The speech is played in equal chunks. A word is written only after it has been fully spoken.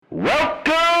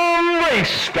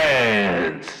Race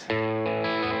Fans.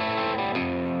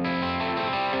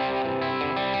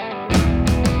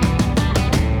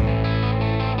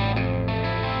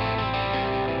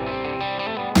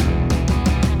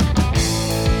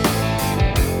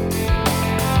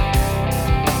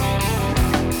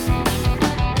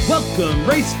 Welcome,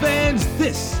 race fans.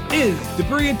 This is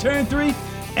Debris in Turn 3,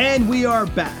 and we are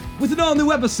back with an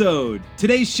all-new episode.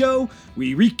 Today's show,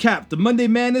 we recap the Monday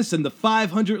Madness and the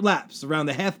 500 laps around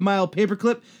the half-mile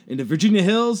paperclip in the Virginia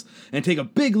Hills, and take a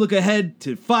big look ahead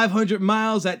to 500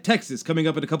 miles at Texas coming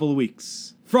up in a couple of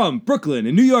weeks. From Brooklyn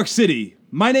and New York City,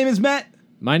 my name is Matt.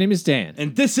 My name is Dan.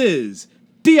 And this is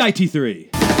DIT3.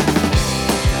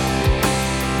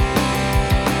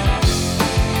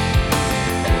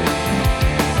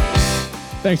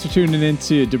 Thanks for tuning in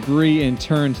to Debris in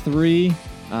Turn 3.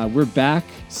 We're back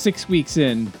 6 weeks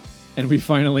in, and we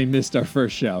finally missed our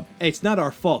first show. Hey, it's not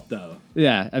our fault, though.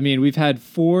 Yeah, I mean, we've had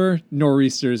 4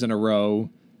 nor'easters in a row,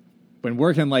 been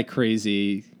working like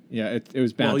crazy. Yeah, it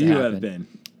was bound to happen. Well, you have been.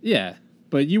 Yeah,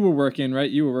 but you were working,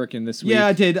 right? You were working this week. Yeah,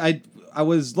 I did. I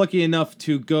was lucky enough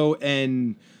to go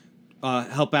and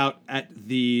help out at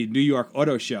the New York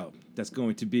Auto Show that's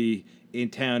going to be in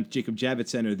town, Jacob Javits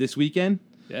Center, this weekend.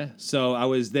 Yeah. So I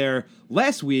was there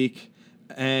last week,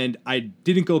 and I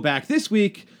didn't go back this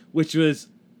week, which was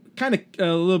kind of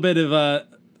a little bit of a...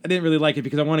 I didn't really like it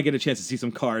because I want to get a chance to see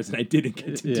some cars, and I didn't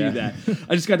get to do that.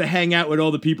 I just got to hang out with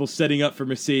all the people setting up for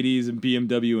Mercedes and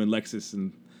BMW and Lexus,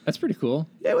 and That's pretty cool.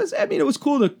 it was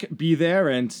cool to be there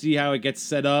and see how it gets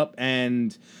set up.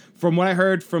 And from what I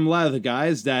heard from a lot of the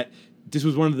guys, that this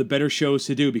was one of the better shows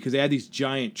to do because they had these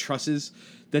giant trusses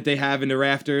that they have in the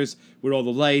rafters with all the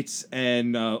lights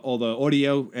and all the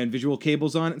audio and visual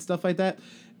cables on it and stuff like that.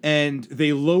 And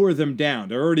they lower them down.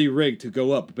 They're already rigged to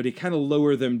go up, but they kind of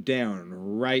lower them down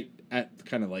right at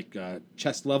kind of like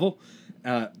chest level.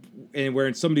 And where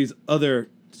in some of these other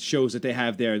shows that they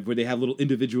have there, where they have little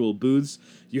individual booths,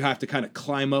 you have to kind of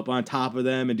climb up on top of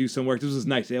them and do some work. This was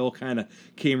nice. They all kind of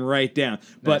came right down. Nice.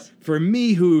 But for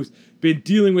me, who's been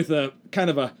dealing with a kind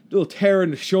of a little tear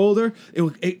in the shoulder,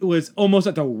 it was almost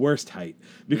at the worst height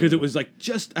because it was like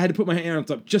I had to put my hand on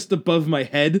top just above my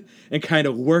head and kind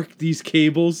of work these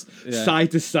cables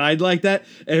side to side like that.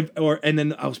 And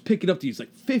then I was picking up these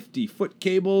like 50-foot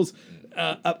cables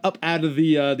up out of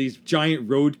these giant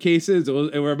road cases. It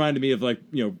reminded me of like,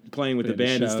 playing with the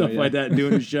band and stuff like that and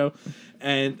doing the show.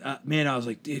 And man, I was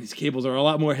like, dude, these cables are a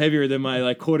lot more heavier than my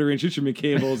like 1/4-inch instrument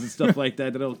cables and stuff like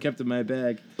that I kept in my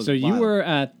bag. So you were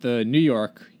at the New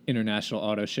York International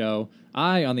Auto Show.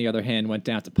 I, on the other hand, went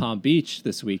down to Palm Beach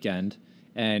this weekend,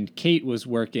 and Kate was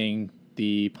working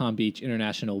the Palm Beach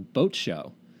International Boat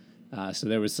Show. So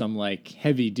there was some like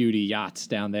heavy-duty yachts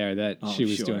down there that she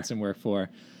was doing some work for.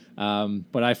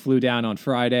 But I flew down on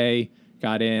Friday,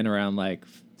 got in around like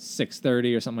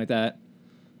 6:30 or something like that,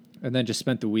 and then just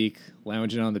spent the week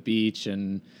lounging on the beach.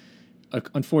 And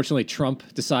unfortunately, Trump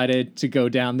decided to go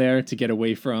down there to get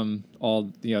away from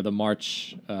all the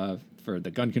march for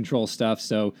the gun control stuff.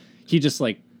 So he just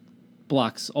like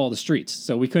blocks all the streets,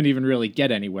 so we couldn't even really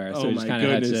get anywhere. So oh my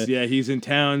goodness! Yeah, he's in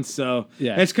town, so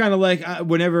it's kind of like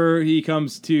whenever he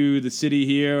comes to the city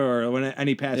here, or when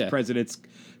any past presidents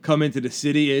come into the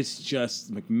city, it's just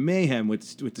like mayhem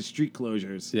with the street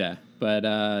closures. Yeah, but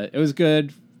it was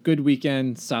good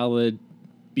weekend, solid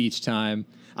beach time.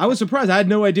 I was surprised. I had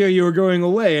no idea you were going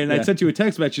away, and I sent you a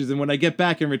text message, and when I get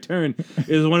back in return,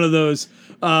 it was one of those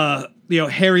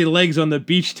hairy legs on the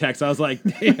beach text. I was like,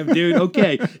 damn, dude,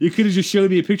 okay. You could have just showed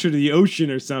me a picture of the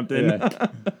ocean or something. Yeah.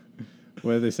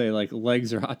 What do they say, like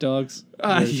legs or hot dogs?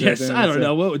 Yes, I don't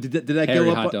know. What did that hairy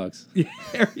go up? Hot dogs.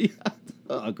 Hairy hot dogs.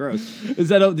 Oh, gross. Is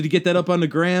that up? Did you get that up on the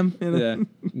gram? Yeah.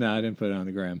 No, I didn't put it on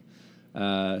the gram.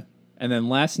 And then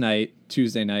last night,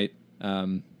 Tuesday night,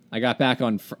 I got back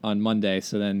on Monday,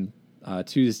 so then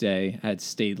Tuesday I had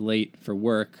stayed late for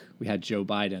work. We had Joe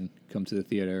Biden come to the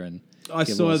theater and I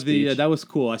saw that was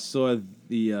cool. I saw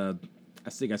I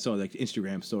think I saw like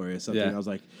Instagram story or something. I was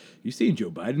like, you seen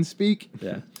Joe Biden speak?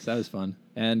 Yeah, so that was fun.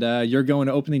 And you're going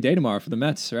to opening day tomorrow for the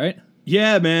Mets, right?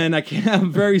 Yeah, man.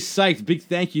 I'm very psyched. Big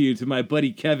thank you to my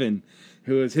buddy Kevin,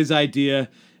 who was his idea.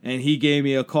 And he gave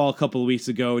me a call a couple of weeks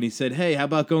ago, and he said, hey, how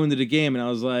about going to the game? And I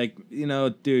was like,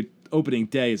 dude, opening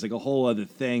day is like a whole other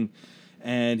thing.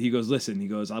 And he goes, listen,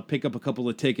 I'll pick up a couple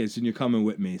of tickets, and you're coming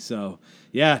with me. So,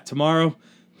 yeah, tomorrow.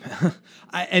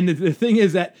 And the thing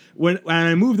is that when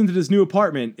I moved into this new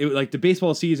apartment, it was like the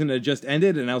baseball season had just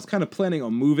ended, and I was kind of planning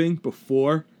on moving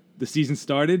before the season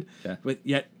started. Yeah. But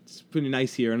yet, it's pretty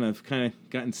nice here, and I've kind of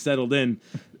gotten settled in.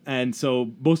 And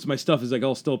so most of my stuff is like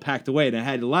all still packed away, and I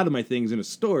had a lot of my things in a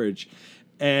storage.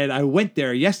 And I went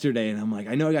there yesterday, and I'm like,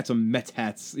 I know I got some Mets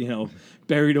hats,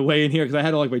 buried away in here because I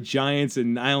had all like my Giants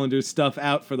and Islanders stuff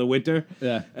out for the winter.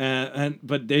 Yeah.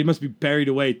 But they must be buried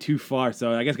away too far,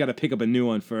 so I guess got to pick up a new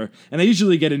one and I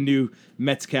usually get a new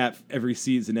Mets cap every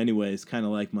season anyways, kind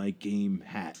of like my game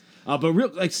hat.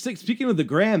 But speaking of the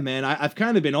gram, man, I've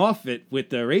kind of been off it with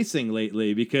the racing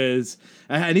lately because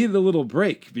I needed a little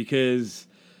break because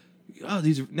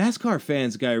these NASCAR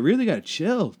fans, really got to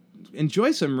chill.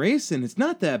 Enjoy some racing. It's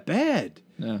not that bad.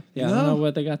 Yeah, I don't know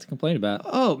what they got to complain about.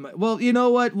 Oh, well, you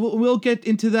know what? We'll get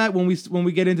into that when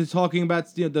we get into talking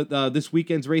about this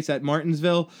weekend's race at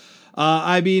Martinsville.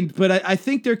 But I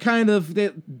think they're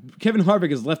Kevin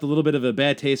Harvick has left a little bit of a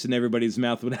bad taste in everybody's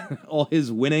mouth with all his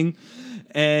winning,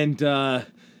 and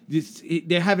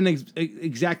they haven't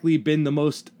exactly been the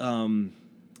most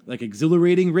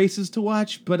exhilarating races to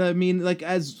watch. But I mean,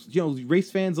 as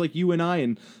race fans like you and I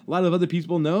and a lot of other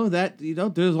people know that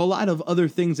there's a lot of other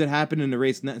things that happen in the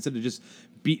race instead of just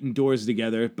beating doors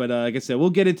together. But like I said, we'll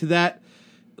get into that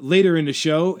later in the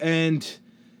show. And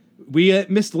we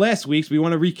missed last week's. We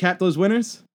want to recap those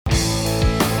winners.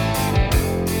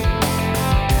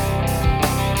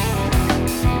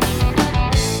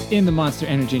 In the Monster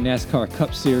Energy NASCAR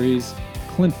Cup Series,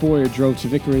 Clint Bowyer drove to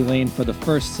victory lane for the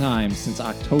first time since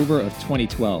October of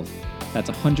 2012. That's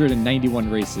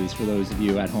 191 races for those of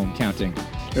you at home counting.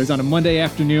 It was on a Monday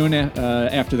afternoon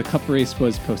after the Cup race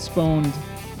was postponed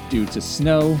due to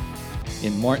snow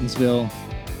in Martinsville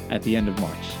at the end of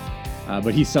March.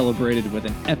 But he celebrated with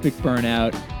an epic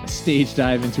burnout, a stage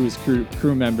dive into his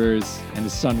crew members, and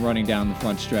his son running down the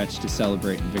front stretch to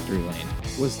celebrate in victory lane.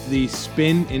 Was the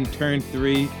spin in turn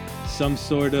 3 some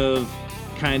sort of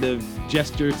kind of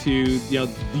gesture to the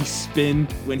spin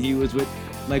when he was with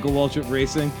Michael Waltrip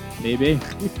Racing? Maybe.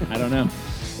 I don't know.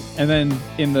 And then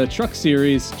in the truck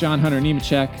series, John Hunter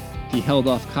Nemechek, he held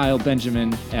off Kyle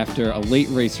Benjamin after a late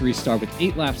race restart with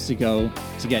 8 laps to go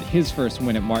to get his first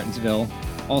win at Martinsville.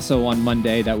 Also on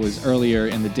Monday, that was earlier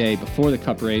in the day before the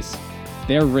Cup race,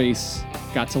 their race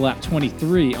got to lap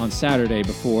 23 on Saturday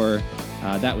before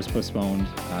that was postponed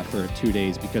for 2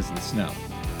 days because of the snow.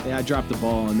 Yeah, I dropped the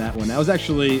ball on that one. I was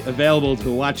actually available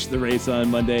to watch the race on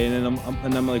Monday, and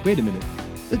then I'm like, wait a minute,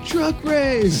 the truck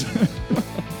race!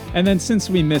 And then since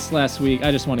we missed last week,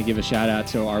 I just want to give a shout out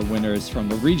to our winners from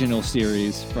the regional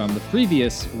series from the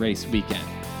previous race weekend.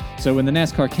 So in the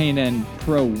NASCAR K&N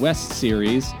Pro West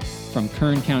Series from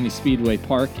Kern County Speedway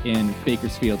Park in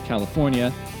Bakersfield,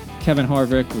 California, Kevin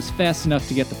Harvick was fast enough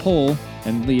to get the pole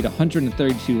and lead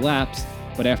 132 laps,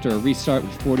 but after a restart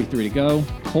with 43 to go,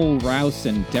 Cole Rouse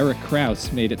and Derek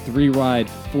Kraus made it 3 wide,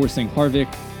 forcing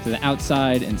Harvick to the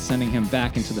outside and sending him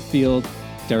back into the field.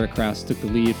 Derek Kraus took the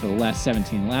lead for the last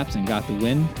 17 laps and got the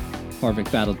win. Harvick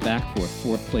battled back for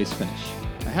a 4th place finish.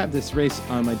 I have this race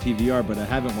on my DVR, but I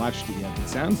haven't watched it yet. It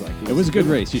sounds like it was a good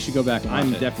race. You should go back and watch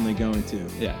it. I'm definitely going to.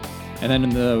 Yeah. And then in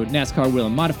the NASCAR Wheel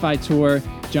and Modified Tour,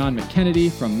 John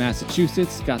McKennedy from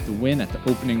Massachusetts got the win at the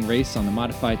opening race on the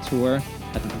Modified Tour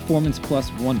at the Performance Plus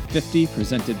 150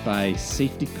 presented by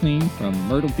Safety Clean from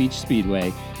Myrtle Beach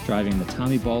Speedway, driving the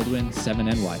Tommy Baldwin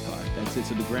 7NY car. That's it.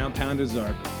 So the Ground Pounders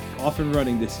are off and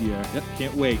running this year. Yep,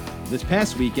 can't wait. This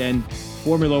past weekend,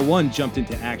 Formula One jumped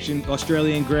into action.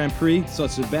 Australian Grand Prix saw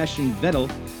Sebastian Vettel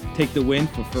take the win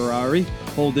for Ferrari,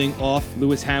 holding off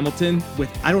Lewis Hamilton with,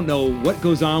 I don't know what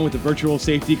goes on with the virtual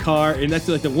safety car, and that's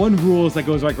like the one rule that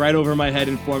goes like right over my head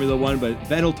in Formula One, but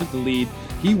Vettel took the lead.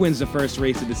 He wins the first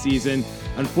race of the season.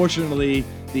 Unfortunately,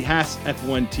 the Haas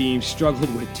F1 team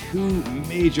struggled with 2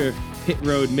 major pit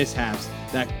road mishaps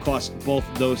that cost both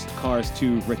those cars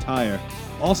to retire.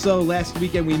 Also, last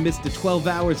weekend we missed the 12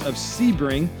 hours of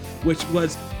Sebring, which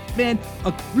was, man,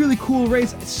 a really cool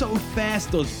race. It's so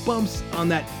fast, those bumps on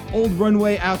that old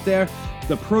runway out there.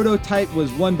 The prototype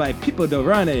was won by Pipo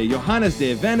Derane, Johannes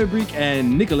de Vanderbeek,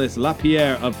 and Nicolas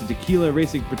Lapierre of the Tequila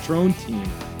Racing Patron team.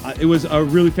 It was a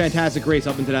really fantastic race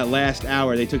up into that last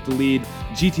hour. They took the lead.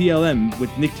 GTLM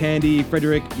with Nick Tandy,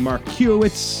 Frederick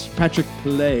Markiewicz, Patrick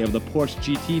Pillay of the Porsche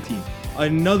GT team.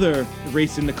 Another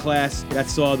race in the class that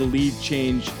saw the lead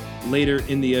change later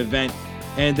in the event.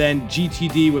 And then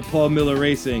GTD with Paul Miller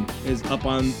Racing is up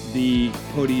on the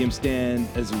podium stand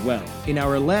as well. In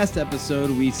our last episode,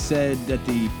 we said that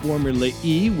the Formula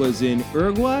E was in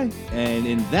Uruguay, and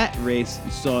in that race,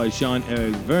 we saw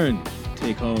Jean-Eric Vergne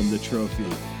take home the trophy.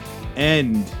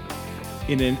 And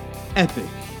in an epic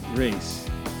race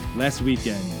last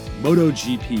weekend,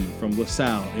 MotoGP from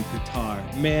Losail in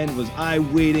Qatar. Man, was I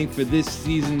waiting for this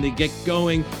season to get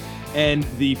going, and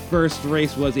the first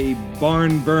race was a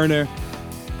barn burner.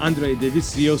 Andre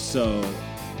Dovizioso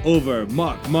over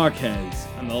Marc Marquez.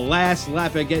 On the last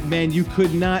lap again, man, you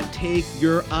could not take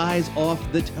your eyes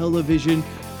off the television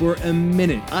for a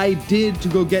minute. I did to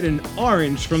go get an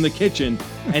orange from the kitchen,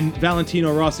 and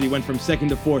Valentino Rossi went from second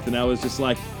to fourth, and I was just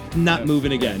like, not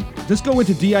moving again. Let's go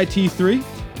into DIT3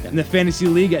 in the Fantasy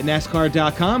League at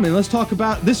NASCAR.com, and let's talk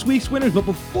about this week's winners. But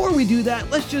before we do that,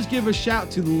 let's just give a shout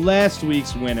to last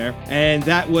week's winner, and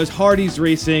that was Hardee's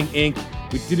Racing, Inc.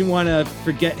 We didn't want to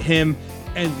forget him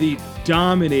and the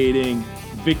dominating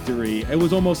victory. It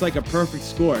was almost like a perfect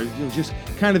score. It was just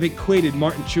kind of equated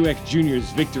Martin Truex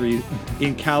Jr.'s victory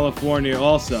in California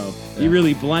also. He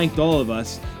really blanked all of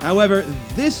us. However,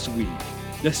 this week,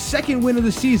 the second win of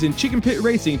the season, Chicken Pit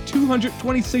Racing,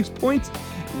 226 points,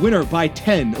 winner by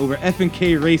 10 over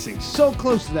F&K Racing. So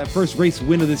close to that first race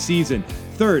win of the season.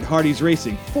 Third, Hardee's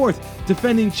Racing. Fourth,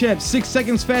 defending champ, 6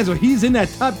 seconds faster. He's in that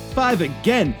top 5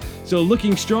 again. So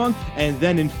looking strong. And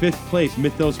then in 5th place,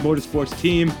 Mythos Motorsports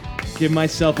team. Give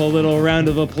myself a little round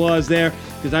of applause there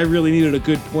because I really needed a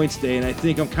good points day, and I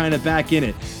think I'm kind of back in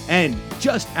it. And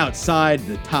just outside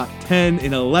the top 10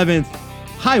 in 11th,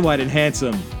 High, Wide, and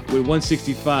Handsome with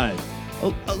 165.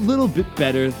 A little bit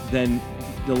better than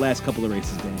the last couple of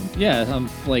races, Dan. Yeah, I'm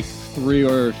like 3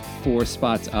 or 4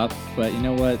 spots up, but you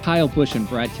know what? Kyle Busch and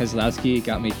Brad Keselowski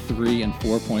got me 3 and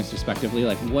 4 points respectively.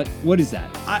 Like, what is that?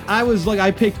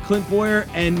 I picked Clint Boyer,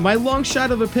 and my long shot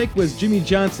of a pick was Jimmy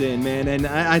Johnson, man. And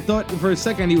I thought for a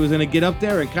second he was going to get up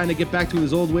there and kind of get back to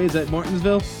his old ways at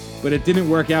Martinsville, but it didn't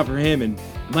work out for him. And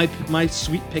my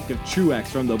sweet pick of Truex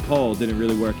from the pole didn't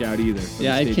really work out either.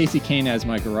 Yeah, I had Casey Kane as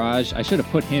my garage. I should have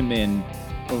put him in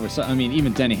over. I mean,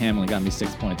 even Denny Hamlin got me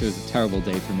 6 points. It was a terrible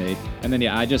day for me. And then,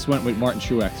 yeah, I just went with Martin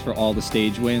Truex for all the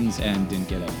stage wins and didn't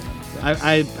get any of them. So.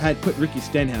 I had put Ricky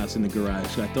Stenhouse in the garage,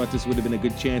 so I thought this would have been a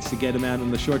good chance to get him out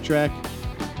on the short track.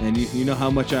 And you know how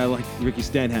much I like Ricky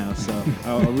Stenhouse, so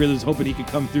I really was hoping he could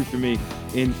come through for me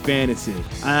in fantasy.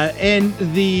 And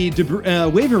the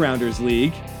Waiver Rounders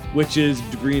League, which is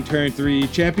Debris and Turn 3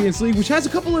 Champions League, which has a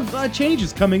couple of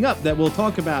changes coming up that we'll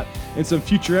talk about in some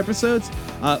future episodes.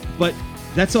 But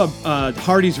that's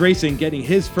Hardee's Racing getting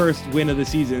his first win of the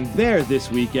season there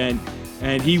this weekend,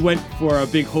 and he went for a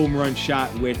big home run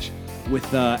shot, with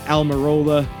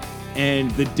Almirola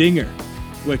and the Dinger,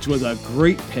 which was a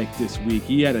great pick this week.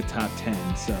 He had a top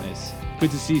 10, so nice.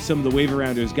 Good to see some of the Waiver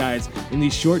Rounders guys in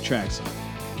these short tracks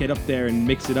get up there and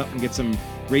mix it up and get some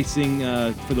racing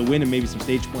for the win and maybe some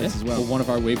stage points as well. Well, one of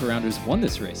our Waiver Rounders won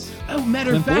this race. Oh,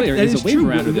 matter of fact, Boyer that is is a Waiver true.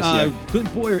 Rounder this year.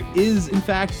 Clint Boyer is, in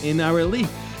fact, in our league.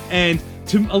 And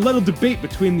to a little debate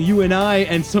between you and I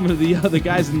and some of the other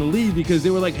guys in the league, because they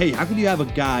were like, hey, how could you have a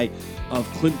guy of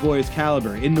Clint Boyer's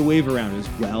caliber in the Waiver Rounders?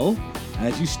 Well,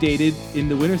 as you stated in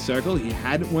the winner's circle, he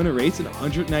hadn't won a race in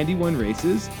 191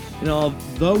 races. And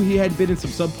although he had been in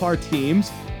some subpar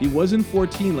teams, he was in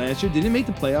 14 last year, didn't make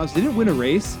the playoffs, didn't win a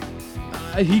race.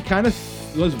 He kind of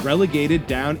was relegated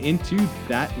down into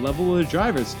that level of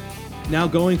drivers. Now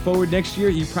going forward next year,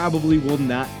 he probably will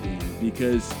not be,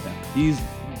 because he's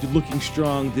looking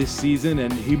strong this season,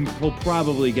 and he'll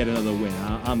probably get another win.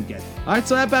 I'm guessing. All right,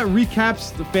 so that about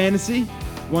recaps the fantasy. You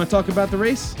want to talk about the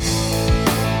race?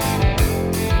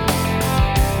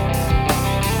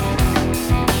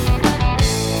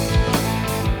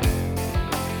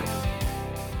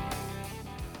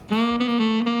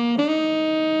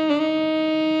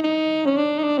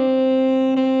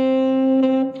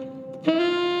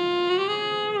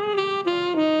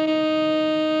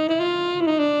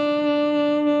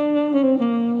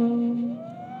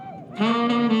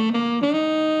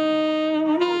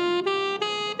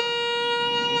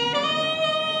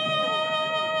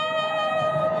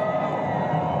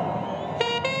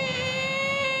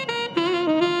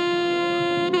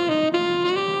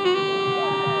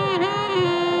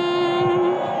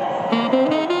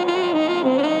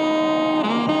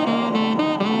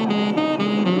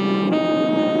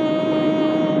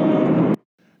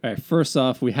 First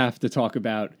off, we have to talk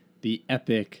about the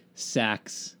epic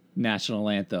sax national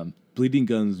anthem. Bleeding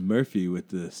Guns Murphy with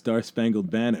the Star Spangled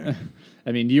Banner.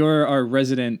 I mean, you're our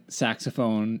resident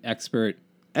saxophone expert.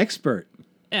 Expert?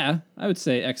 Yeah, I would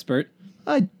say expert.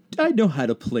 I know how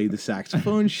to play the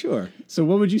saxophone, sure. So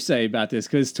what would you say about this?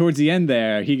 Because towards the end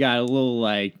there, he got a little,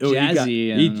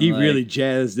 jazzy. He really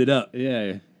jazzed it up.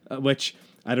 Yeah. Which,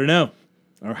 I don't know.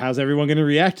 Or how's everyone going to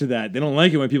react to that? They don't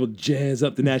like it when people jazz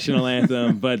up the national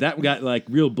anthem, but that got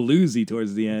real bluesy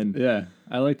towards the end. Yeah,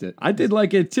 I liked it. I did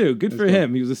like it too. Good for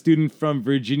him. He was a student from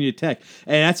Virginia Tech.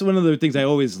 And that's one of the things I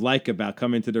always like about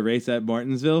coming to the race at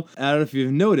Martinsville. I don't know if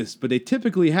you've noticed, but they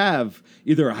typically have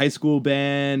either a high school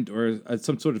band or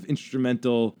some sort of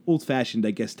instrumental, old-fashioned, I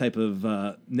guess, type of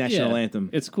national anthem.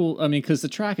 It's cool. I mean, because the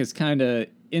track is kind of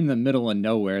in the middle of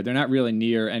nowhere. They're not really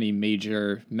near any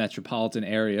major metropolitan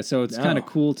area. So it's kind of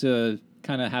cool to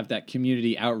kind of have that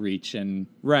community outreach and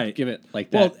give it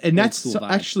like that. Well, and that's vibe.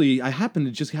 actually, I happened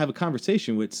to just have a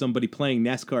conversation with somebody playing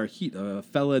NASCAR Heat, a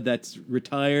fella that's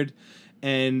retired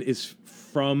and is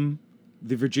from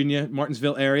the Virginia,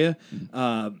 Martinsville area.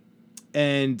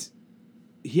 And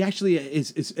he actually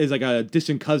is like a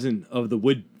distant cousin of the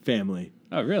Wood family.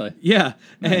 Oh, really? Yeah,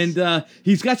 Nice. and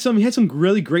he had some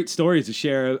really great stories to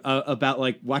share about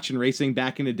like watching racing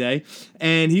back in the day,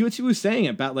 and he was saying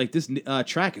about like this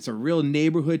track. It's a real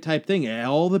neighborhood type thing. And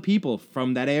all the people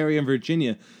from that area in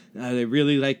Virginia, they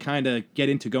really like kind of get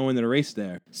into going to the race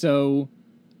there. So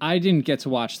I didn't get to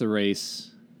watch the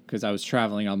race because I was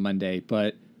traveling on Monday,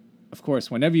 but of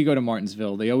course, whenever you go to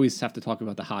Martinsville, they always have to talk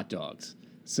about the hot dogs.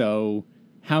 So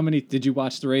did you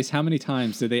watch the race? How many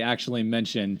times did they actually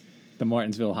mention the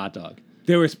Martinsville hot dog?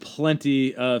 There was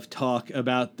plenty of talk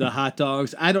about the hot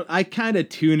dogs. I kind of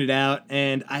tune it out,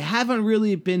 and I haven't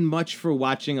really been much for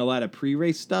watching a lot of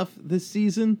pre-race stuff this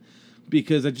season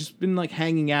because I've just been like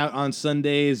hanging out on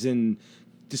Sundays and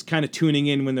just kind of tuning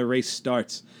in when the race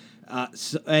starts.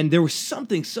 And there was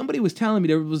somebody was telling me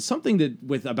there was something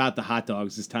about the hot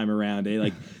dogs this time around.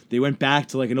 They went back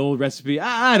to like an old recipe.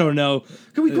 I don't know.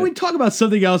 Can we talk about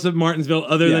something else at Martinsville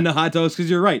other than the hot dogs? Because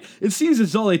you're right. It seems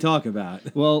it's all they talk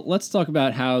about. Well, let's talk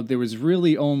about how there was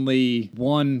really only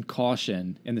one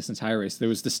caution in this entire race. There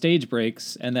was the stage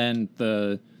breaks and then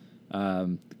the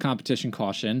competition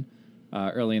caution.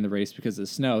 Early in the race because of the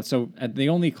snow. So the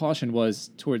only caution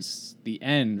was towards the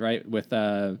end, right, with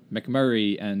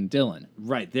McMurray and Dillon.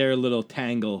 Right, their little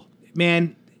tangle.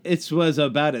 Man, it was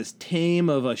about as tame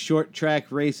of a short track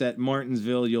race at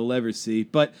Martinsville you'll ever see.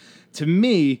 But to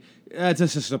me, that's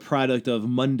just a product of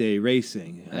Monday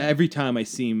racing. Every time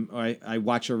I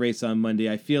watch a race on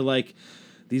Monday, I feel like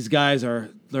these guys they're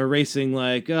racing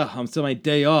like, I'm still my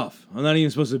day off. I'm not even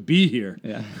supposed to be here.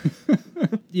 Yeah.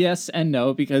 Yes and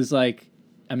no, because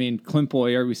Clint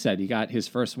Bowyer, we said he got his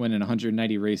first win in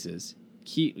 190 races.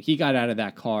 He got out of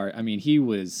that car. He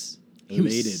was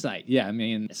elated. Psyched. Yeah,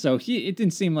 so it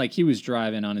didn't seem like he was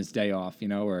driving on his day off,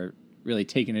 or really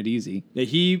taking it easy.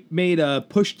 He made a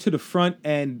push to the front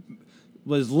and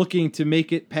was looking to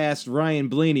make it past Ryan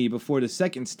Blaney before the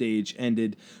second stage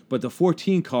ended, but the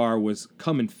 14 car was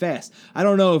coming fast. I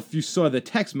don't know if you saw the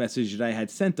text message that I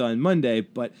had sent on Monday,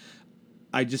 but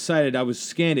I decided I was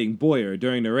scanning Bowyer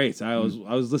during the race. I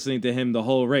was listening to him the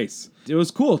whole race. It was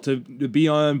cool to be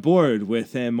on board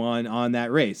with him on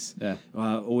that race. Yeah.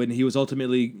 When he was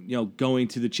ultimately going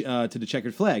to the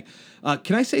checkered flag.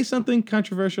 Can I say something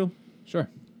controversial? Sure.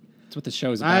 That's what the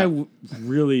show's about.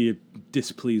 Really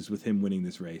displeased with him winning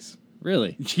this race.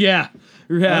 Really? Yeah.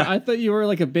 I thought you were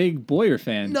like a big Bowyer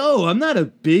fan. No, I'm not a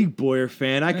big Bowyer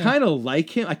fan. I kind of like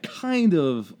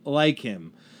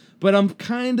him. But I'm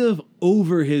kind of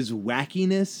over his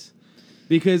wackiness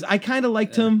because I kind of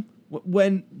liked him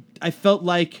when I felt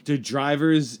like the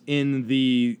drivers in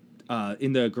the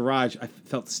garage, I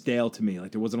felt stale to me.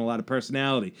 Like there wasn't a lot of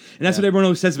personality. And that's what everyone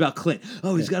always says about Clint.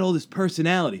 Oh, he's got all this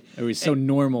personality. It was so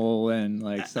normal and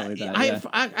like stuff like that.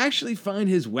 I actually find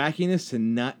his wackiness to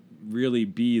not really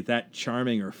be that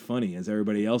charming or funny as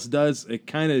everybody else does. It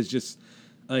kind of is just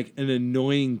like an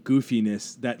annoying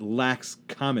goofiness that lacks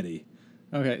comedy.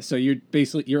 Okay, so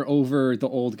you're over the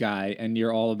old guy and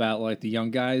you're all about like the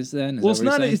young guys then? Well, it's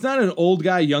not an old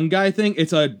guy, young guy thing.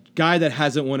 It's a guy that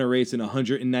hasn't won a race in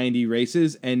 190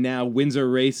 races and now wins a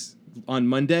race on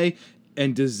Monday.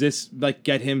 And does this like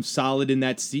get him solid in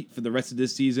that seat for the rest of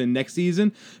this season, next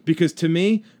season? Because to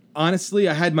me, honestly,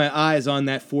 I had my eyes on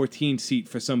that 14 seat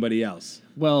for somebody else.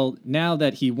 Well, now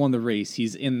that he won the race,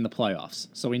 he's in the playoffs.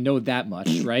 So we know that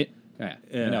much, right?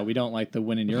 Yeah. No, we don't like the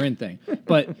win and you're in thing.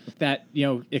 But that,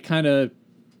 it kind of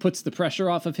puts the pressure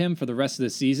off of him for the rest of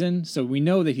the season. So we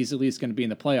know that he's at least going to be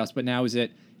in the playoffs. But now is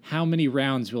it how many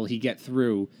rounds will he get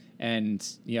through and,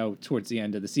 towards the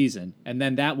end of the season? And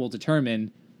then that will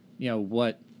determine,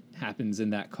 what happens in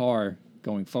that car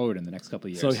going forward in the next couple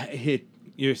of years. So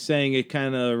you're saying it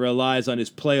kind of relies on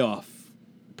his playoff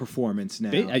performance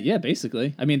now. Yeah,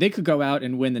 basically. They could go out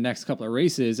and win the next couple of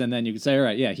races, and then you could say, all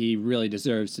right, yeah, he really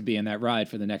deserves to be in that ride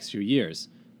for the next few years.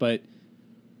 But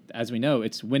as we know,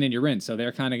 it's win and you're in. So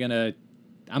they're kind of going to,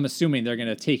 I'm assuming they're going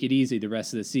to take it easy the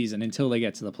rest of the season until they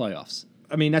get to the playoffs.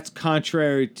 That's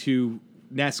contrary to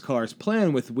NASCAR's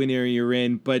plan with win and you're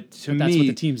in, but to me... That's what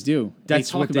the teams do. They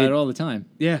talk about it all the time.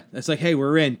 Yeah, it's like, hey,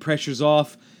 we're in, pressure's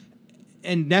off.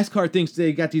 And NASCAR thinks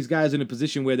they got these guys in a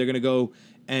position where they're going to go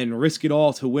and risk it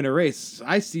all to win a race.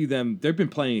 I see they've been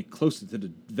playing it closer to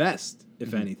the vest,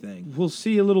 if anything. We'll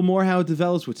see a little more how it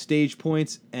develops with stage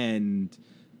points and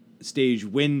stage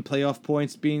win playoff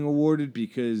points being awarded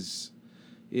because,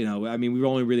 we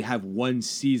only really have one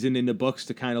season in the books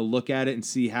to kind of look at it and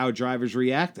see how drivers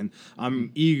react. And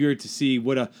I'm eager to see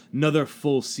what another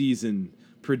full season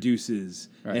produces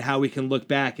and how we can look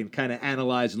back and kind of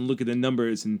analyze and look at the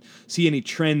numbers and see any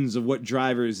trends of what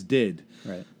drivers did.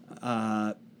 Right.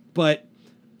 But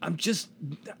I'm just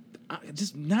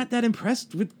not that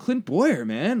impressed with Clint Bowyer,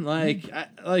 man.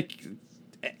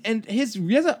 And he has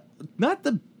not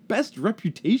the best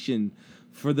reputation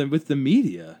with the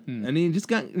media. And he just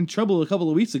got in trouble a couple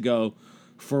of weeks ago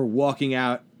for walking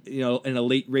out, in a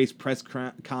late race press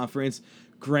conference.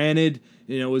 Granted,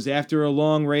 it was after a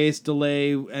long race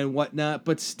delay and whatnot,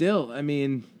 but still,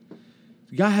 you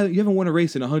haven't won a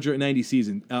race in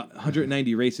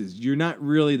 190 races. You're not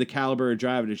really the caliber of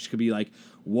driver that could be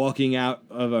walking out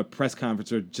of a press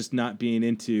conference or just not being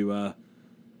into,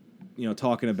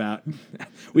 talking about.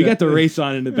 We got the race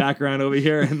on in the background over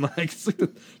here, and it's the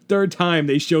third time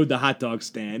they showed the hot dog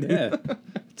stand. Yeah,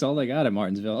 it's all they got at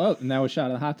Martinsville. Oh, and now a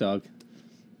shot of the hot dog.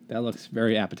 That looks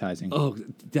very appetizing. Oh,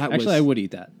 Actually, I would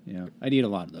eat that. I'd eat a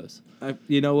lot of those.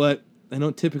 You know what? I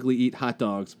don't typically eat hot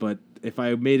dogs, but if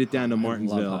I made it down to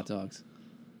Martinsville, I love hot dogs.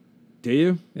 Do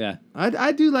you? Yeah,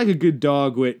 I do like a good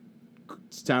dog with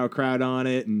sauerkraut on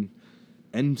it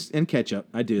and ketchup.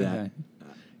 I do that. Okay.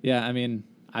 Yeah,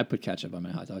 I put ketchup on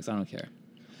my hot dogs. I don't care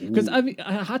because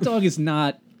a hot dog is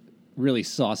not really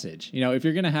sausage. If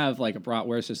you're gonna have a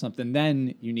bratwurst or something,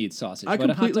 then you need sausage. I but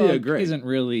completely a hot dog agree. Isn't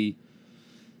really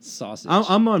sausage.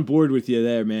 I'm on board with you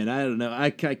there, man. I don't know.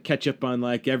 I ketchup on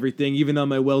everything, even on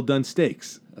my well done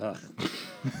steaks. Ugh.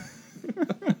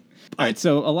 All right,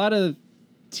 so a lot of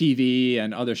TV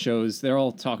and other shows, they're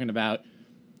all talking about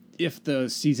if the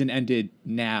season ended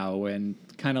now and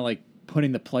kind of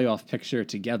putting the playoff picture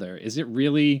together. Is it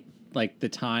really the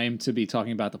time to be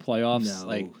talking about the playoffs?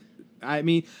 No. I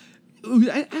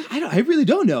really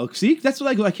don't know. See, that's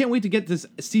what I can't wait to get this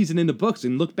season in the books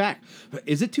and look back. But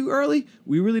is it too early?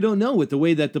 We really don't know with the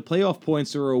way that the playoff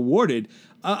points are awarded.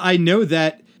 I know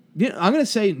that. I'm going to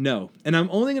say no. And I'm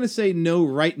only going to say no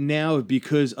right now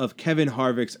because of Kevin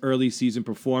Harvick's early season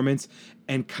performance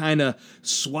and kind of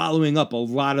swallowing up a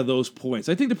lot of those points.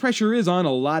 I think the pressure is on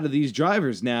a lot of these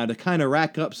drivers now to kind of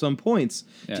rack up some points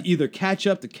to either catch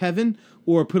up to Kevin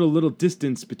or put a little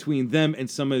distance between them and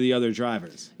some of the other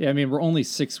drivers. Yeah, we're only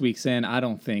 6 weeks in. I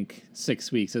don't think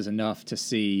 6 weeks is enough to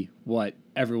see what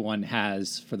everyone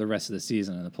has for the rest of the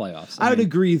season in the playoffs. I would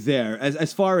agree there.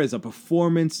 As far as a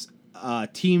performance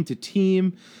team to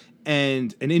team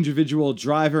and an individual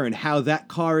driver and how that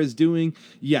car is doing,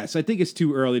 yes, I think it's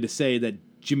too early to say that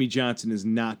Jimmie Johnson is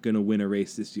not going to win a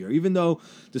race this year. Even though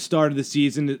the start of the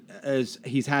season, as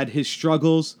he's had his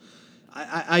struggles,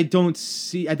 I don't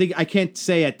see. I think I can't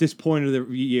say at this point of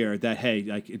the year that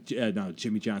no,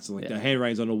 Jimmie Johnson the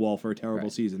handwriting's on the wall for a terrible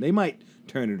season. They might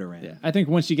turn it around. Yeah, I think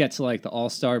once you get to the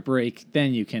All-Star break,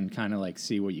 then you can kind of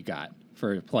see what you got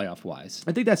for playoff wise.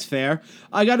 I think that's fair.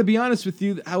 I got to be honest with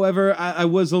you. However, I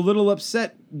was a little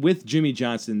upset with Jimmie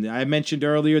Johnson. I mentioned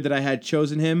earlier that I had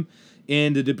chosen him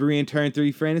in the Debris and Turn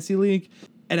 3 Fantasy League.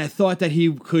 And I thought that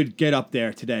he could get up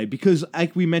there today because,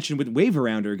 like we mentioned with wave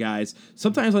arounder guys,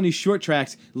 sometimes on these short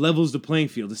tracks levels the playing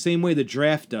field the same way the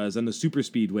draft does on the super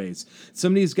speedways.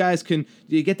 Some of these guys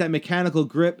you get that mechanical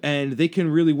grip and they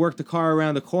can really work the car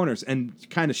around the corners and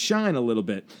kind of shine a little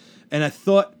bit. And I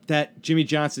thought that Jimmie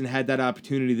Johnson had that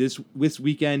opportunity this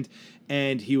weekend,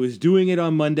 and he was doing it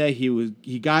on Monday.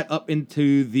 He got up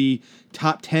into the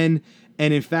top 10,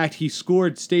 and in fact, he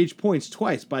scored stage points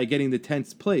twice by getting the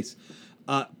 10th place.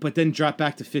 But then dropped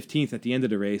back to 15th at the end of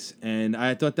the race. And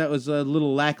I thought that was a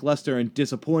little lackluster and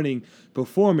disappointing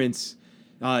performance,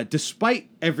 despite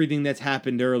everything that's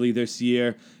happened early this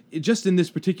year. Just in this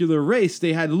particular race,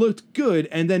 they had looked good.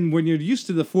 And then when you're used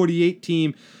to the 48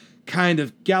 team kind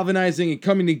of galvanizing and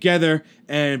coming together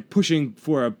and pushing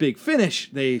for a big finish,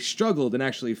 they struggled and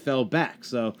actually fell back.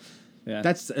 So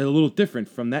that's a little different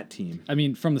from that team.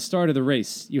 From the start of the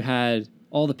race, you had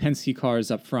all the Penske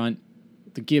cars up front,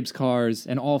 the Gibbs cars,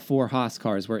 and all 4 Haas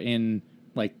cars were in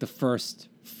the first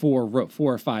 4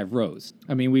 or 5 rows.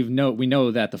 We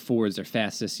know that the Fords are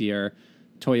fast this year.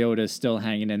 Toyota's still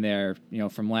hanging in there,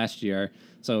 from last year.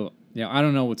 So, I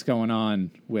don't know what's going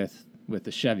on with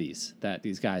the Chevys that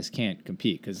these guys can't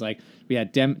compete because we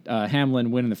had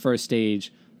Hamlin winning the first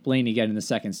stage, Blaney getting the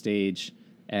second stage,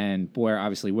 and Bowyer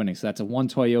obviously winning. So that's a 1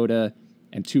 Toyota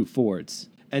and 2 Fords.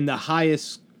 And the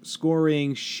highest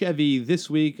scoring Chevy this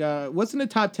week wasn't a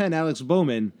top 10. Alex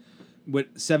Bowman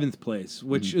with 7th place,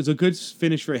 which is a good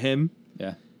finish for him.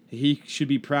 Yeah, he should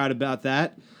be proud about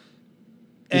that.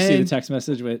 You see the text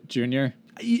message with Junior?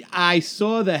 I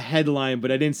saw the headline,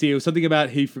 but I didn't see it. It was something about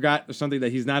he forgot or something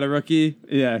that he's not a rookie.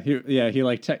 He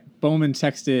like Bowman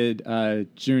texted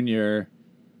Junior,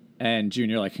 and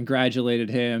Junior like congratulated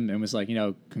him and was like,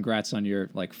 congrats on your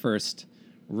like first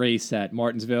race at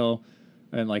Martinsville,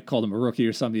 and like called him a rookie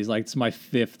or something. He's like, it's my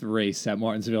 5th race at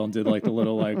Martinsville, and did like the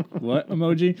little like what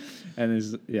emoji, and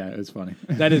it was funny.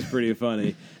 That is pretty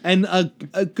funny. And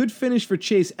a good finish for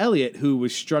Chase Elliott, who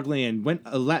was struggling and went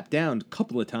a lap down a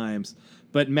couple of times,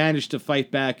 but managed to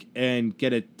fight back and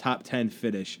get a top 10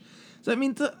 finish. So, I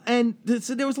mean,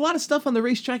 so there was a lot of stuff on the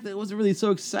racetrack that wasn't really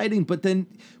so exciting, but then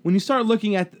when you start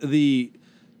looking at the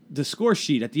score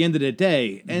sheet at the end of the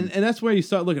day, and that's where you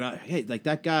start looking at, hey, like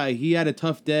that guy, he had a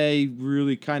tough day,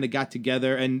 really kind of got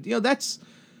together, and,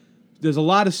 there's a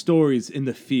lot of stories in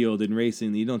the field in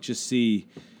racing that you don't just see.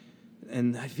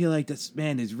 And I feel like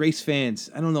as race fans,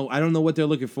 I don't know what they're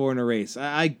looking for in a race.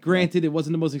 I granted it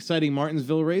wasn't the most exciting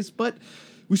Martinsville race, but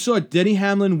we saw Denny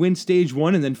Hamlin win stage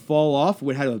 1 and then fall off.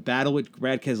 We had a battle with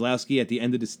Brad Keselowski at the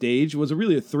end of the stage. It was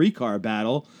really a 3-car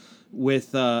battle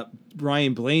with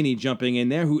Ryan Blaney jumping in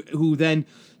there, who then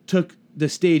took the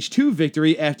stage 2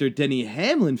 victory after Denny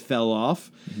Hamlin fell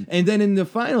off. Mm-hmm. And then in the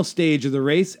final stage of the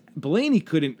race, Blaney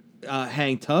couldn't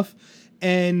hang tough,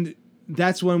 and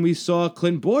that's when we saw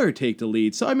Clint Bowyer take the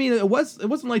lead. So, I mean, it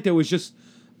wasn't like there was just...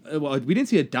 we didn't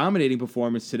see a dominating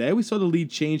performance today. We saw the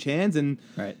lead change hands, and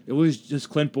It was just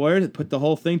Clint Bowyer that put the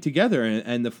whole thing together,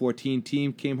 and the 14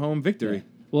 team came home victory. Yeah.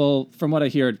 Well, from what I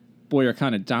hear, Bowyer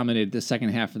kind of dominated the second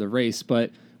half of the race,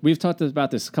 but we've talked about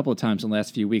this a couple of times in the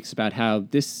last few weeks about how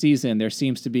this season there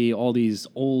seems to be all these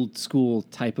old school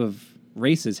type of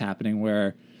races happening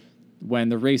where when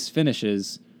the race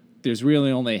finishes, there's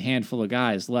really only a handful of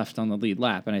guys left on the lead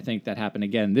lap. And I think that happened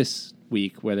again this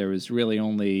week where there was really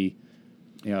only,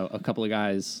 a couple of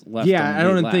guys left. Yeah, on the I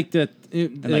don't lead think lap. that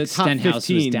And like top Stenhouse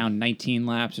 15 was down 19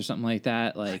 laps or something like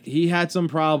that. Like he had some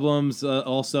problems.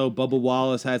 Also, Bubba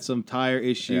Wallace had some tire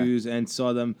issues and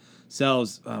saw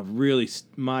themselves really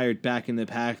mired back in the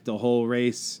pack the whole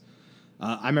race.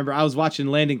 I remember I was watching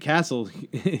Landon Castle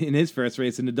in his first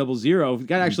race in the 00.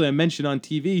 Got actually a mention on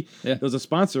TV. Yeah. There was a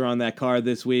sponsor on that car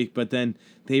this week, but then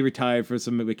they retired for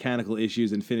some mechanical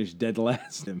issues and finished dead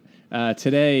last.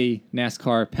 Today,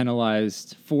 NASCAR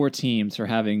penalized 4 teams for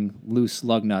having loose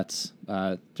lug nuts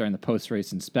during the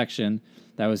post-race inspection.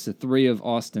 That was the 3 of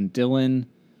Austin Dillon,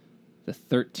 the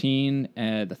 13,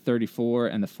 the 34,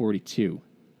 and the 42.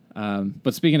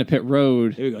 But speaking of pit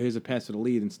road... Here we go. Here's a pass for the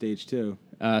lead in stage 2.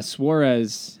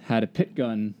 Suarez had a pit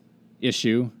gun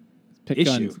issue.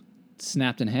 Gun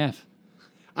snapped in half.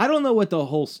 I don't know what the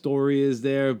whole story is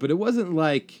there, but it wasn't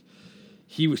like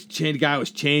the guy was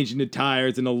changing the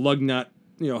tires and the lug nut,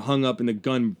 hung up and the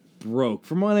gun broke.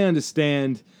 From what I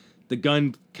understand, the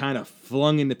gun kind of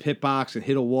flung in the pit box and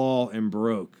hit a wall and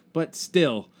broke. But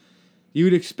still, you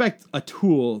would expect a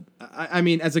tool. I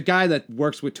mean, as a guy that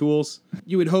works with tools,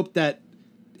 you would hope that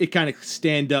it kind of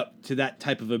stand up to that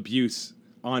type of abuse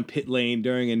on pit lane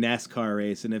during a NASCAR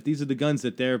race. And if these are the guns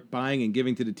that they're buying and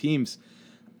giving to the teams,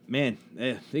 man,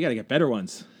 they got to get better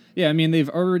ones. Yeah, I mean, they've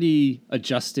already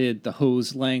adjusted the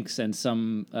hose lengths and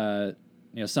some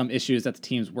issues that the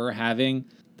teams were having.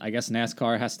 I guess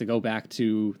NASCAR has to go back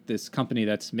to this company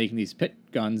that's making these pit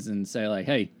guns and say, like,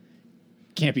 hey,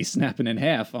 can't be snapping in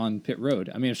half on pit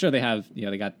road. I mean, I'm sure they have,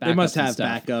 they got backups. They must have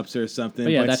backups or something.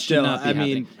 But yeah, that should not be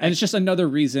happening. And it's just another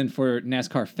reason for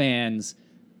NASCAR fans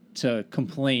to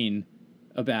complain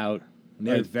about.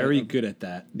 They're very good at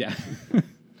that. Yeah.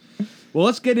 Well,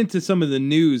 let's get into some of the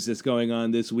news that's going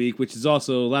on this week, which is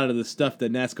also a lot of the stuff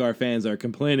that NASCAR fans are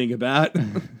complaining about.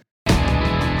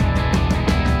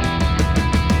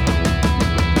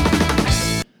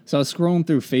 So I was scrolling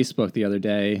through Facebook the other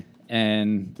day,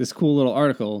 and this cool little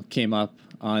article came up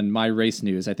on My Race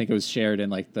News. I think it was shared in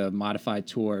like the Modified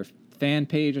Tour fan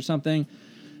page or something.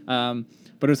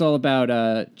 But it was all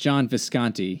about John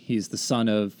Visconti. He's the son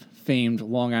of famed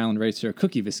Long Island racer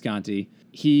Cookie Visconti.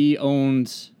 He owned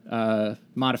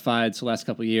Modifieds the last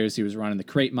couple of years. He was running the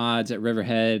crate mods at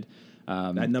Riverhead.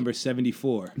 That number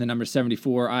 74. The number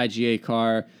 74 IGA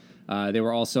car. They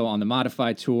were also on the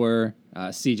Modified Tour.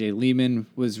 CJ Lehman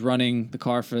was running the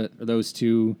car for those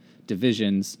 2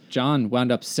 divisions. John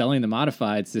wound up selling the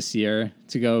Modifieds this year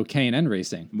to go K&N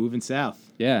Racing. Moving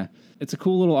south. Yeah. It's a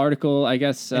cool little article, I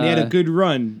guess. And he had a good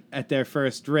run at their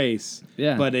first race.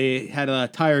 Yeah. But he had a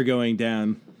tire going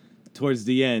down towards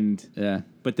the end. Yeah.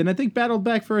 But then I think battled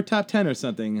back for a top 10 or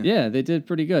something. Yeah, they did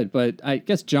pretty good. But I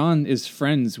guess John is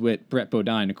friends with Brett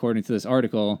Bodine, according to this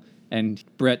article. And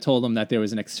Brett told him that there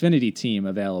was an Xfinity team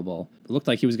available. It looked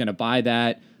like he was going to buy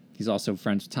that. He's also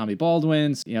friends with Tommy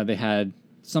Baldwin. They had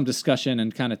some discussion,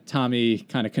 and kind of Tommy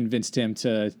kind of convinced him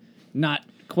to not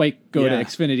quite go to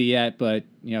Xfinity yet, but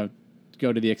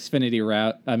go to the Xfinity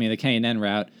route. I mean the K&N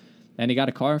route, and he got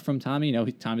a car from Tommy.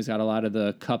 Tommy's got a lot of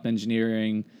the Cup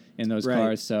engineering in those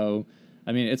cars, so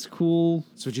I mean it's cool.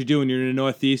 That's what you do when you're in the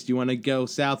Northeast. You want to go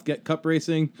south, get Cup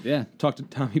racing. Yeah, talk to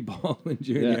Tommy Baldwin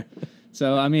Jr. Yeah.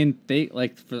 So I mean,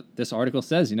 this article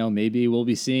says, maybe we'll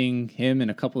be seeing him in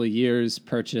a couple of years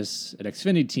purchase an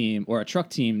Xfinity team or a truck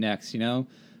team next.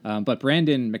 But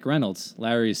Brandon McReynolds,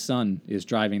 Larry's son, is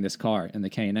driving this car in the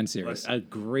K&N series. A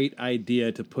great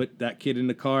idea to put that kid in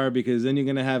the car, because then you're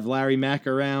going to have Larry Mack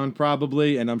around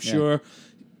probably, and I'm sure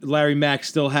Larry Mack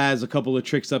still has a couple of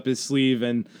tricks up his sleeve,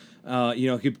 and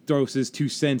he throws his 2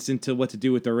 cents into what to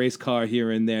do with the race car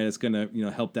here and there. That's going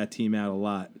to help that team out a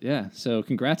lot. Yeah, so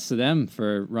congrats to them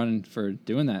for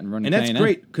doing that and running. And that's K&N.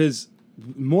 great, because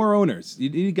more owners.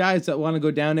 You need guys that want to go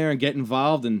down there and get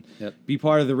involved and be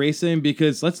part of the racing,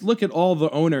 because let's look at all the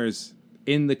owners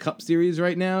in the Cup Series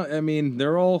right now. I mean,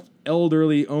 they're all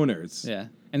elderly owners. Yeah,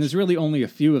 and there's really only a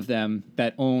few of them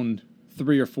that own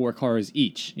 3 or 4 cars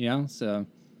each, so...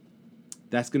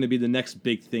 That's going to be the next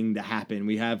big thing to happen.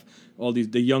 We have all the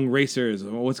young racers.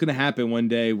 What's going to happen one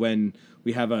day when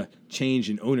we have a change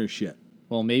in ownership?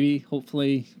 Well,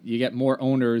 hopefully, you get more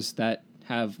owners that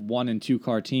have 1 and 2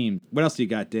 car teams. What else do you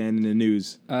got, Dan, in the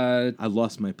news? I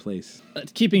lost my place.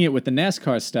 Keeping it with the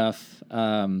NASCAR stuff,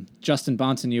 Justin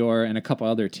Bonsignore and a couple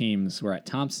other teams were at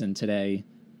Thompson today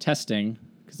testing,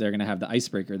 because they're going to have the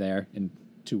icebreaker there in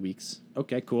 2 weeks.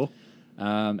 Okay, cool.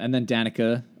 And then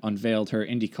Danica unveiled her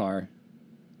Indy car.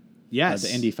 Yes.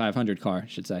 The Indy 500 car, I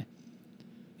should say.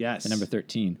 Yes. The number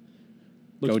 13.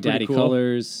 Looks GoDaddy cool.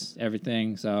 colors,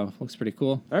 everything. So, looks pretty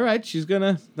cool. All right, she's going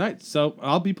to... All right, so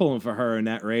I'll be pulling for her in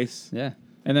that race. Yeah.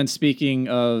 And then speaking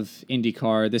of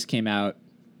IndyCar, this came out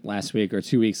last week or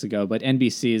 2 weeks ago, but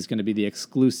NBC is going to be the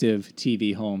exclusive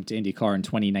TV home to IndyCar in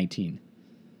 2019.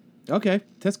 Okay,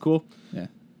 that's cool. Yeah.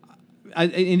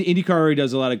 IndyCar already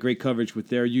does a lot of great coverage with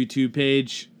their YouTube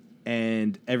page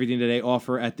and everything that they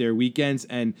offer at their weekends.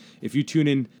 And if you tune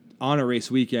in on a race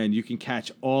weekend, you can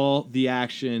catch all the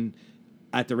action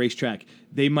at the racetrack.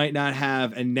 They might not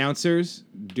have announcers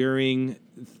during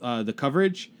the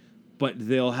coverage, but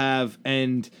they'll have,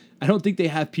 and I don't think they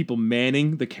have people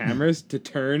manning the cameras to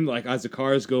turn like as the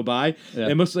cars go by. Yeah.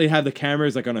 They mostly have the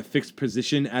cameras like on a fixed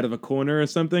position out of a corner or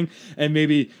something, and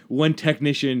maybe one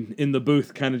technician in the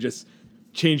booth kind of just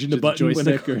changing the button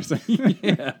joystick or something.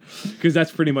 Yeah, because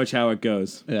that's pretty much how it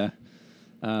goes. Yeah.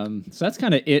 So that's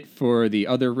kind of it for the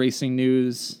other racing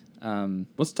news.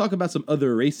 Let's talk about some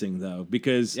other racing though,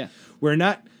 because we're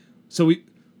not. So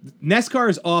NASCAR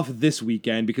is off this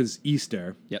weekend because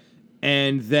Easter. Yep.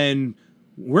 And then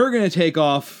we're gonna take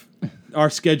off our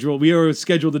schedule. We are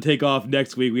scheduled to take off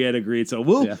next week. We had agreed, so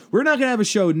we're not gonna have a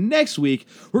show next week.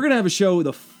 We're gonna have a show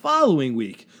the following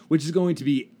week, which is going to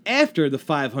be after the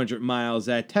 500 miles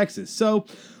at Texas. So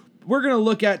we're going to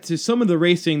look at to some of the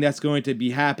racing that's going to be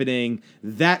happening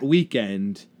that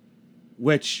weekend,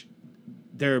 which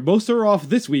most are off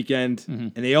this weekend,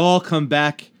 and they all come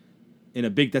back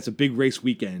in that's a big race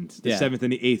weekend, the 7th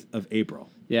and the 8th of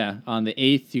April. Yeah, on the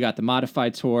 8th, you got the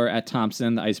Modified Tour at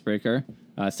Thompson, the Icebreaker.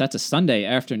 So that's a Sunday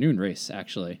afternoon race,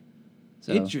 actually.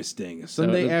 So, interesting.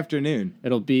 Sunday afternoon.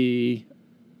 It'll be,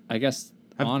 I guess,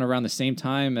 on around the same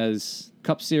time as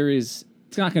Cup Series.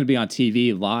 It's not going to be on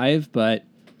TV live, but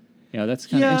that's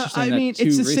kind of interesting. Yeah, I mean,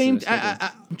 it's the same.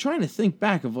 I'm trying to think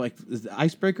back of has the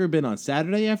Icebreaker been on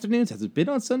Saturday afternoons? Has it been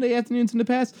on Sunday afternoons in the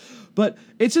past? But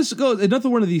it's just another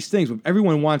one of these things where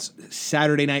everyone wants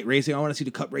Saturday night racing. I want to see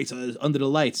the Cup race under the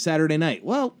lights Saturday night.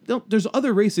 Well, there's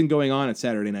other racing going on at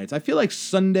Saturday nights. I feel like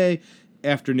Sunday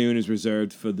afternoon is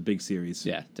reserved for the big series.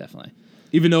 Yeah, definitely.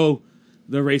 Even though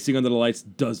the racing under the lights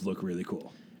does look really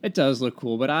cool. It does look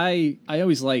cool, but I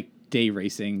always like day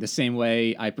racing the same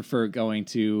way I prefer going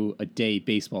to a day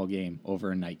baseball game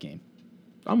over a night game.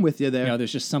 I'm with you there.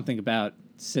 There's just something about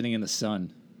sitting in the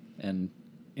sun and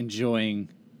enjoying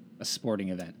a sporting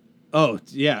event. Oh,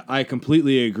 yeah, I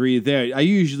completely agree there. I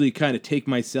usually kind of take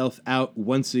myself out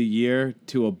once a year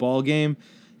to a ball game,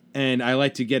 and I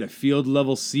like to get a field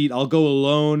level seat. I'll go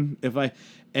alone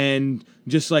and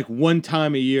just like one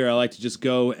time a year, I like to just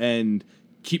go and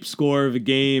keep score of a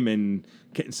game and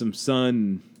getting some sun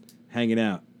and hanging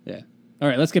out. Yeah. All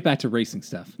right, let's get back to racing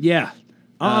stuff. Yeah.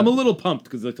 I'm a little pumped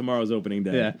because tomorrow's opening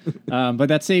day. Yeah. But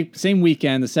that same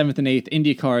weekend, the 7th and 8th,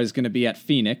 IndyCar is going to be at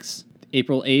Phoenix.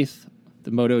 April 8th,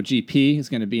 the MotoGP is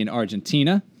going to be in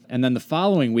Argentina. And then the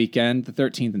following weekend, the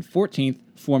 13th and 14th,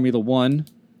 Formula One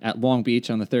at Long Beach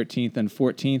on the 13th and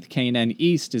 14th. K&N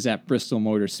East is at Bristol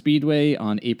Motor Speedway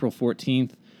on April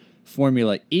 14th.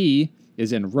 Formula E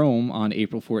is in Rome on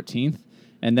April 14th.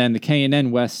 And then the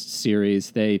K&N West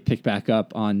Series, they pick back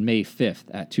up on May 5th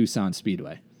at Tucson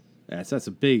Speedway. Yeah, so that's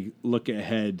a big look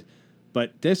ahead.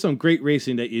 But there's some great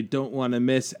racing that you don't want to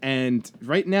miss. And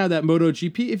right now, that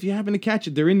MotoGP, if you happen to catch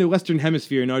it, they're in the Western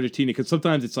Hemisphere in Argentina. Because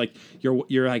sometimes it's like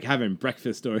you're like having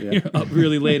breakfast or you're up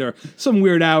really late or some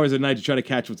weird hours at night to try to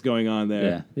catch what's going on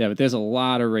there. Yeah, but there's a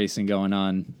lot of racing going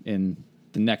on in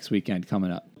the next weekend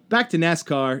coming up. Back to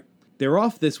NASCAR. They're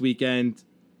off this weekend,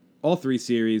 all 3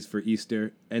 series for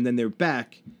Easter. And then they're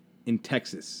back in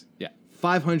Texas. Yeah.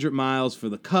 500 miles for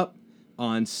the Cup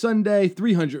on Sunday,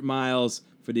 300 miles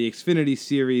for the Xfinity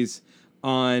Series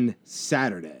on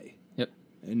Saturday. Yep.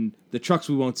 And the trucks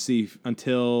we won't see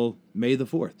until May the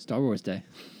 4th. Star Wars Day.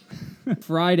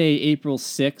 Friday, April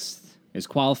 6th is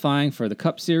qualifying for the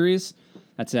Cup Series.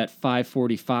 That's at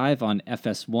 5:45 on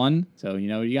FS1. So you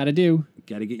know what you got to do.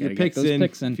 Got to get your picks in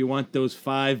if you want those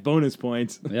 5 bonus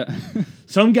points. Yeah.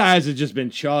 Some guys have just been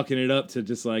chalking it up to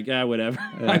just like, whatever.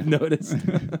 Yeah. I've noticed.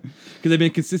 Because they've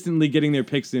been consistently getting their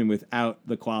picks in without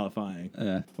the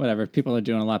qualifying. Whatever. People are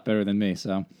doing a lot better than me,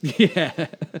 so. Yeah.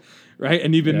 Right?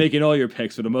 And you've been making all your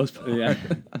picks for the most part. Yeah.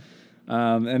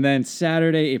 And then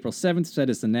Saturday, April 7th, that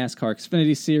is the NASCAR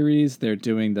Xfinity Series. They're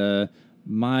doing the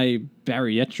My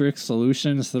Bariatric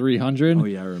Solutions 300. Oh,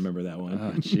 yeah, I remember that one.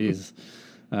 Oh, jeez.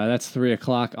 That's 3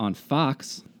 o'clock on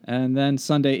Fox. And then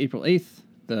Sunday, April 8th,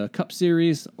 the Cup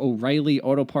Series, O'Reilly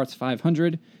Auto Parts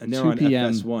 500. And they're on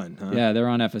FS1, huh? Yeah, they're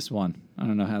on FS1. I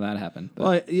don't know how that happened.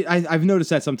 But. Well, I've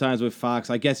noticed that sometimes with Fox.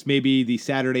 I guess maybe the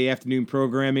Saturday afternoon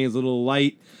programming is a little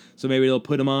light, so maybe they'll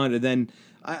put them on. And then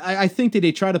I think that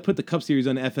they try to put the Cup Series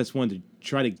on FS1 to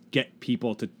try to get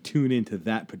people to tune into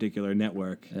that particular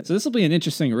network. So this will be an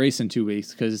interesting race in 2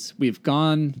 weeks because we've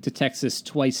gone to Texas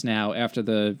twice now after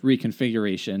the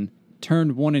reconfiguration.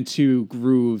 Turn 1 and 2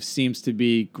 groove seems to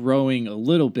be growing a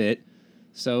little bit,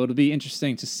 so it'll be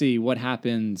interesting to see what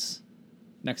happens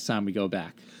next time we go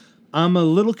back. I'm a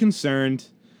little concerned.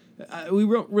 We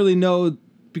don't really know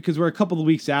because we're a couple of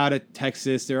weeks out at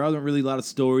Texas. There aren't really a lot of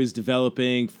stories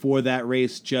developing for that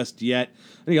race just yet.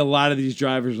 I think a lot of these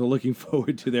drivers are looking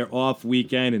forward to their off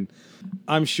weekend, and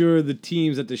I'm sure the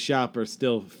teams at the shop are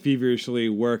still feverishly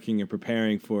working and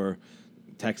preparing for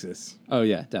Texas. Oh,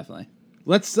 yeah, definitely.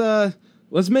 Let's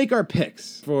make our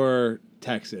picks for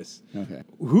Texas. Okay.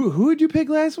 Who did you pick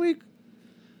last week?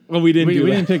 Well, we didn't. We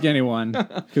didn't pick anyone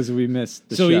because we missed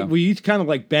the show. So we each kind of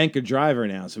like bank a driver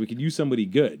now, so we could use somebody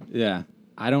good. Yeah.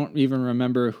 I don't even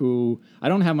remember who. I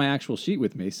don't have my actual sheet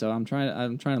with me, so I'm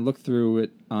trying to look through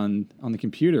it on the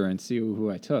computer and see who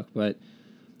I took. But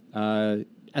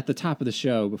at the top of the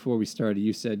show, before we started,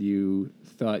 you said you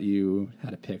thought you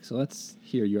had a pick. So let's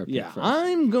hear your pick first.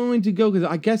 I'm going to go because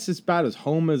I guess it's about as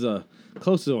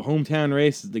close to a hometown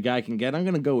race as the guy can get. I'm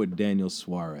going to go with Daniel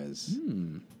Suarez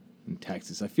in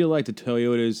Texas. I feel like the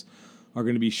Toyotas are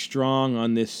going to be strong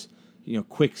on this,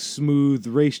 quick, smooth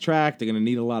racetrack. They're going to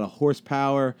need a lot of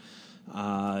horsepower.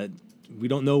 We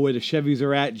don't know where the Chevys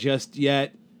are at just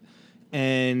yet.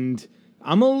 And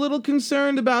I'm a little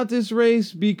concerned about this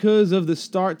race because of the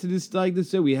start to this. Like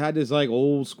this, we had this like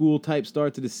old school type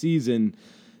start to the season.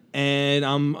 And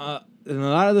and a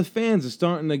lot of the fans are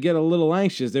starting to get a little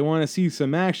anxious. They want to see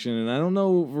some action, and I don't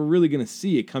know if we're really going to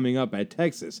see it coming up at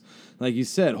Texas. Like you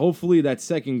said, hopefully that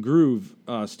second groove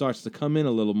starts to come in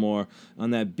a little more on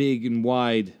that big and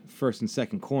wide first and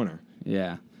second corner.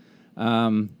 Yeah.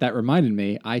 That reminded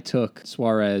me, I took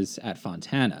Suarez at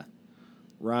Fontana.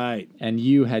 Right. And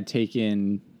you had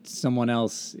taken someone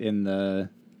else in the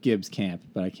Gibbs camp,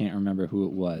 but I can't remember who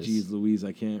it was. Jeez Louise,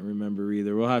 I can't remember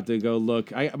either. We'll have to go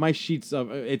look. My sheet's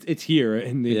up. It's here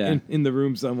in the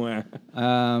room somewhere.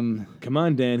 Come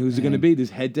on, Dan. Who's it going to be? This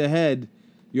head-to-head.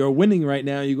 You're winning right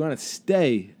now. You're going to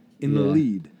stay in the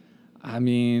lead. I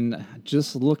mean,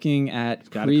 just looking at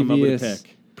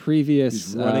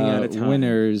previous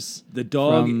winners. The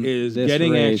dog is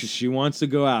getting anxious. She wants to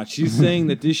go out. She's saying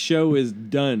that this show is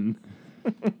done.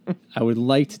 I would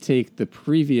like to take the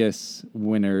previous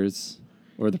winners,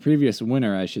 or the previous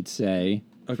winner, I should say,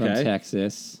 from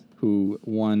Texas, who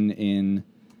won in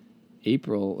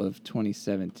April of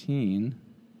 2017.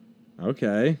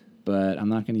 Okay. But I'm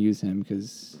not going to use him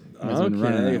because he's been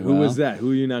running it Who was that?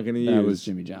 Who are you not going to use? That was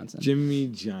Jimmy Johnson. Jimmy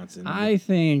Johnson. I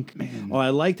think, man. Oh,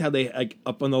 I liked how they,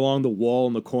 along the wall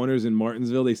in the corners in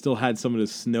Martinsville, they still had some of the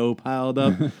snow piled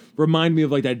up. Remind me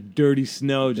of like that dirty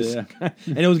snow. And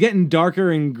it was getting darker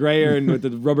and grayer and with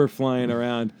the rubber flying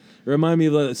around. Remind me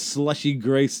of the slushy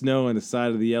gray snow on the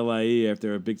side of the LIE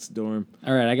after a big storm.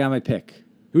 All right, I got my pick.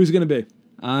 Who's it going to be?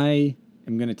 I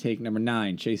am going to take number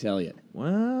 9, Chase Elliott.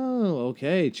 Wow,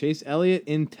 okay. Chase Elliott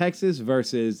in Texas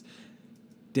versus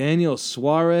Daniel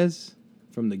Suarez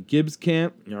from the Gibbs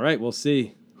camp. All right, we'll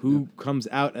see who comes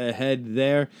out ahead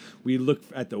there. We look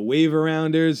at the waiver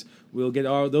rounders. We'll get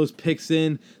all those picks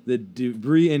in. The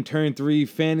Debris and Turn 3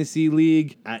 Fantasy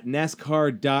League at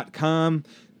NASCAR.com.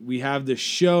 We have the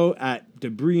show at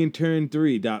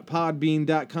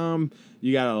debrisandturn3.podbean.com.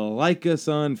 You got to like us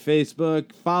on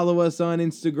Facebook, follow us on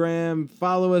Instagram,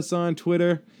 follow us on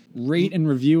Twitter. Rate and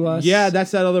review us. Yeah,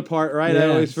 that's that other part, right? Yeah, I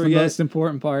always it's the forget. most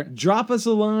important part. Drop us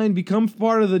a line. Become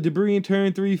part of the Debris and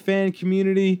Turn 3 fan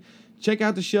community. Check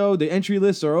out the show. The entry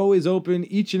lists are always open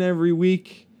each and every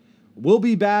week. We'll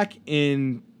be back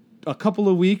in a couple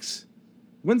of weeks.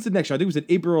 When's the next show? I think it was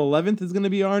April 11th is going to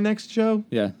be our next show.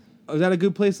 Yeah. Is that a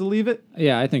good place to leave it?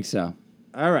 Yeah, I think so.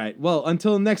 All right. Well,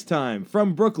 until next time,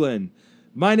 from Brooklyn,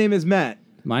 my name is Matt.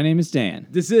 My name is Dan.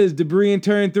 This is Debris and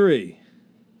Turn 3.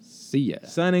 See ya.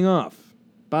 Signing off.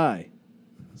 Bye.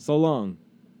 So long.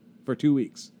 For 2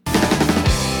 weeks.